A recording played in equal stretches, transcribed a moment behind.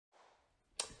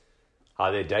Hi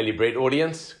there, Daily Bread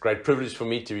audience. Great privilege for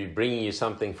me to be bringing you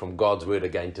something from God's Word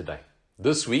again today.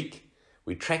 This week,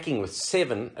 we're tracking with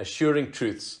 7 assuring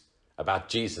truths about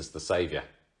Jesus, the Savior.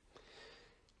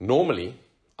 Normally,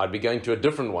 I'd be going to a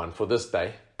different one for this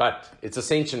day, but it's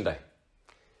Ascension Day.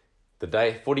 The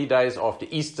day, 40 days after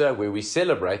Easter, where we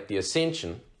celebrate the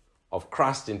ascension of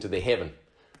Christ into the heaven,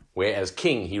 where as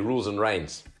King, He rules and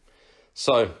reigns.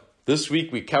 So, this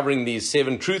week, we're covering these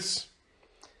 7 truths.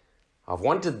 I've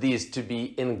wanted these to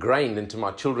be ingrained into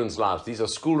my children's lives. These are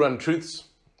school-run truths.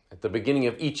 At the beginning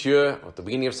of each year, or at the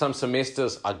beginning of some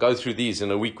semesters, I go through these in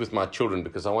a week with my children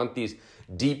because I want these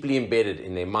deeply embedded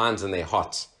in their minds and their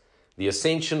hearts. The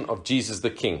ascension of Jesus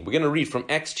the King. We're going to read from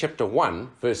Acts chapter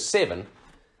 1, verse 7,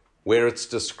 where it's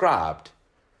described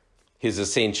His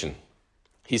ascension.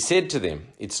 He said to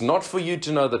them, "It's not for you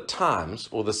to know the times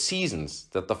or the seasons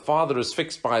that the Father has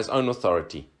fixed by His own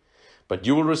authority. But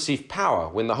you will receive power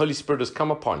when the Holy Spirit has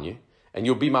come upon you, and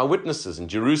you'll be my witnesses in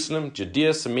Jerusalem,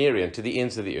 Judea, Samaria, and to the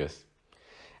ends of the earth."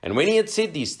 And when He had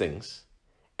said these things,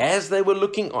 as they were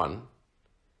looking on,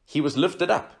 He was lifted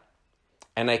up,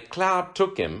 and a cloud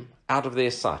took Him out of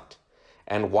their sight.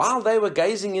 And while they were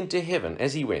gazing into heaven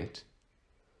as He went,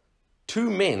 2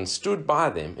 men stood by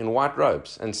them in white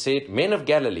robes and said, "Men of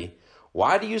Galilee,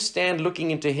 why do you stand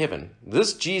looking into heaven?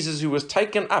 This Jesus who was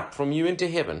taken up from you into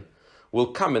heaven will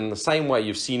come in the same way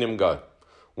you've seen Him go."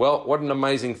 Well, what an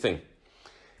amazing thing.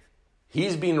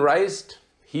 He's been raised,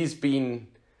 He's been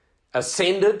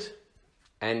ascended,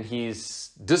 and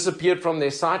He's disappeared from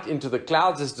their sight into the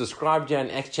clouds as described here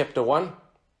in Acts chapter 1.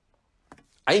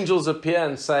 Angels appear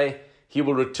and say He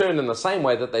will return in the same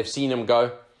way that they've seen Him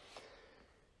go.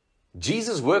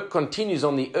 Jesus' work continues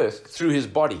on the earth through His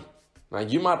body. Now,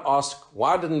 you might ask,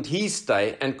 why didn't He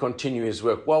stay and continue His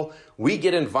work? Well, we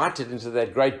get invited into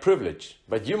that great privilege.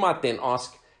 But you might then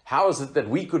ask, how is it that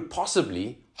we could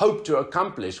possibly hope to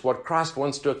accomplish what Christ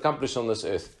wants to accomplish on this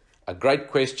earth? A great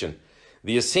question.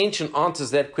 The ascension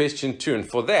answers that question too. And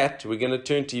for that, we're going to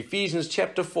turn to Ephesians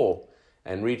chapter 4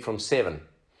 and read from 7.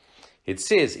 It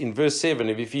says in verse 7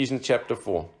 of Ephesians chapter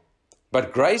 4,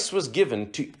 "But grace was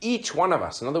given to each one of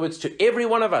us." In other words, to every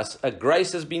one of us, a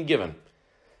grace has been given.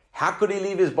 How could He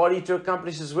leave His body to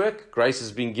accomplish His work? Grace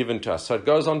has been given to us. So it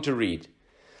goes on to read,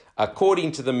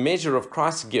 "According to the measure of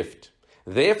Christ's gift.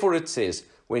 Therefore it says,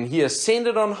 when He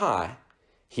ascended on high,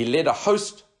 He led a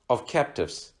host of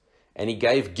captives, and He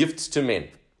gave gifts to men."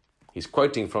 He's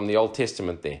quoting from the Old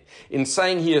Testament there. In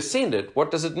saying He ascended, what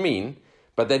does it mean?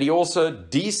 But that He also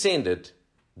descended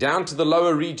down to the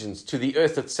lower regions, to the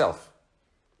earth itself.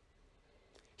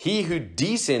 He who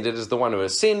descended is the one who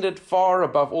ascended far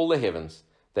above all the heavens,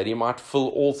 that He might fill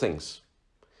all things.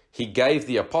 He gave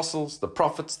the apostles, the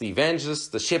prophets, the evangelists,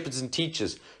 the shepherds and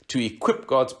teachers to equip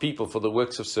God's people for the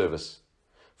works of service,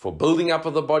 for building up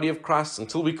of the body of Christ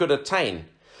until we could attain.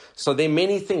 So there are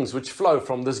many things which flow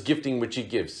from this gifting which He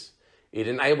gives. It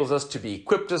enables us to be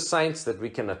equipped as saints, that we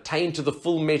can attain to the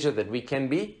full measure, that we can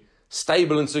be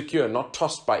stable and secure, not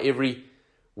tossed by every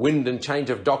wind and change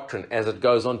of doctrine, as it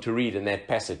goes on to read in that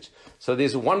passage. So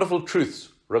there's wonderful truths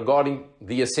regarding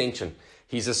the ascension.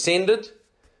 He's ascended.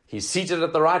 He's seated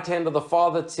at the right hand of the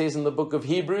Father, it says in the book of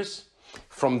Hebrews.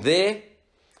 From there,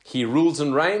 He rules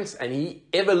and reigns, and He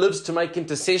ever lives to make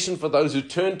intercession for those who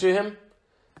turn to Him.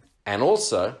 And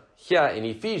also, here in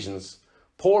Ephesians,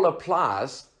 Paul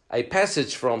applies a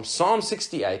passage from Psalm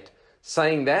 68,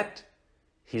 saying that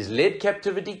He's led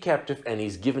captivity captive and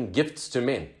He's given gifts to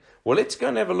men. Well, let's go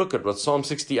and have a look at what Psalm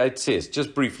 68 says,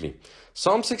 just briefly.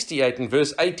 Psalm 68 and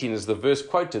verse 18 is the verse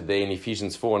quoted there in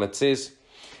Ephesians 4, and it says,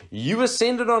 "You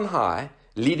ascended on high,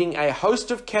 leading a host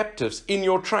of captives in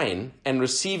your train and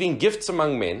receiving gifts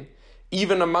among men,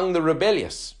 even among the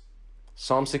rebellious."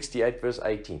 Psalm 68 verse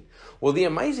 18. Well, the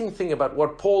amazing thing about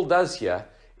what Paul does here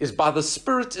is by the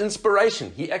Spirit's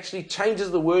inspiration, he actually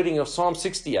changes the wording of Psalm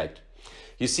 68.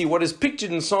 You see, what is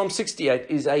pictured in Psalm 68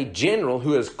 is a general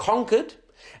who has conquered,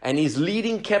 and he's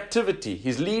leading captivity.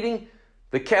 He's leading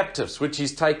the captives which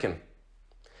he's taken.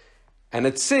 And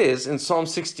it says in Psalm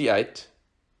 68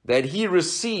 that he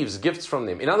receives gifts from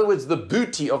them. In other words, the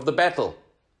booty of the battle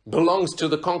belongs to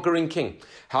the conquering king.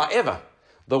 However,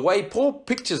 the way Paul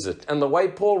pictures it and the way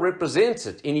Paul represents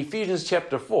it in Ephesians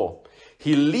chapter 4,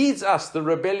 he leads us, the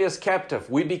rebellious captive.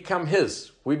 We become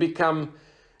his. We become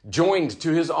joined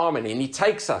to his army, and he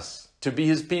takes us to be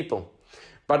his people.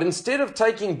 But instead of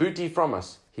taking booty from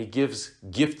us, he gives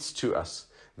gifts to us.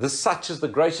 Such is the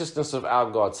graciousness of our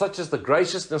God, such is the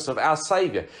graciousness of our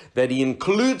Savior, that He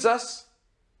includes us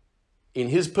in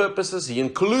His purposes. He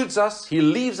includes us. He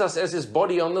leaves us as His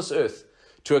body on this earth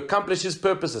to accomplish His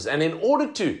purposes. And in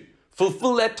order to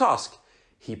fulfill that task,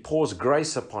 He pours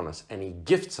grace upon us and he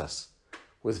gifts us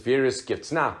with various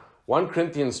gifts. Now, 1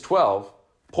 Corinthians 12,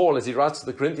 Paul, as he writes to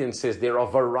the Corinthians, says there are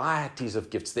varieties of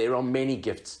gifts. There are many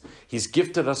gifts. He's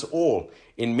gifted us all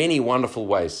in many wonderful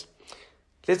ways.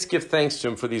 Let's give thanks to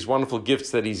him for these wonderful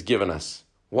gifts that he's given us.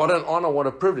 What an honor, what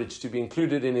a privilege to be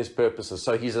included in his purposes.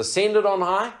 So he's ascended on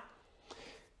high.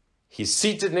 He's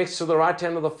seated next to the right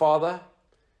hand of the Father.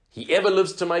 He ever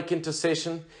lives to make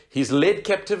intercession. He's led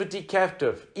captivity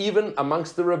captive, even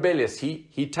amongst the rebellious.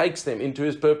 He takes them into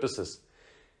his purposes.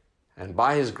 And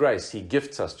by his grace, he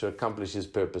gifts us to accomplish his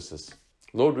purposes.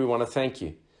 Lord, we want to thank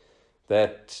you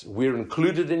that we're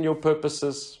included in your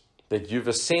purposes, that you've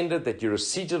ascended, that you're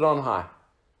seated on high,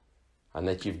 and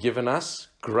that you've given us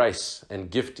grace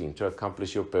and gifting to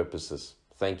accomplish your purposes.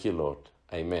 Thank you, Lord.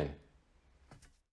 Amen.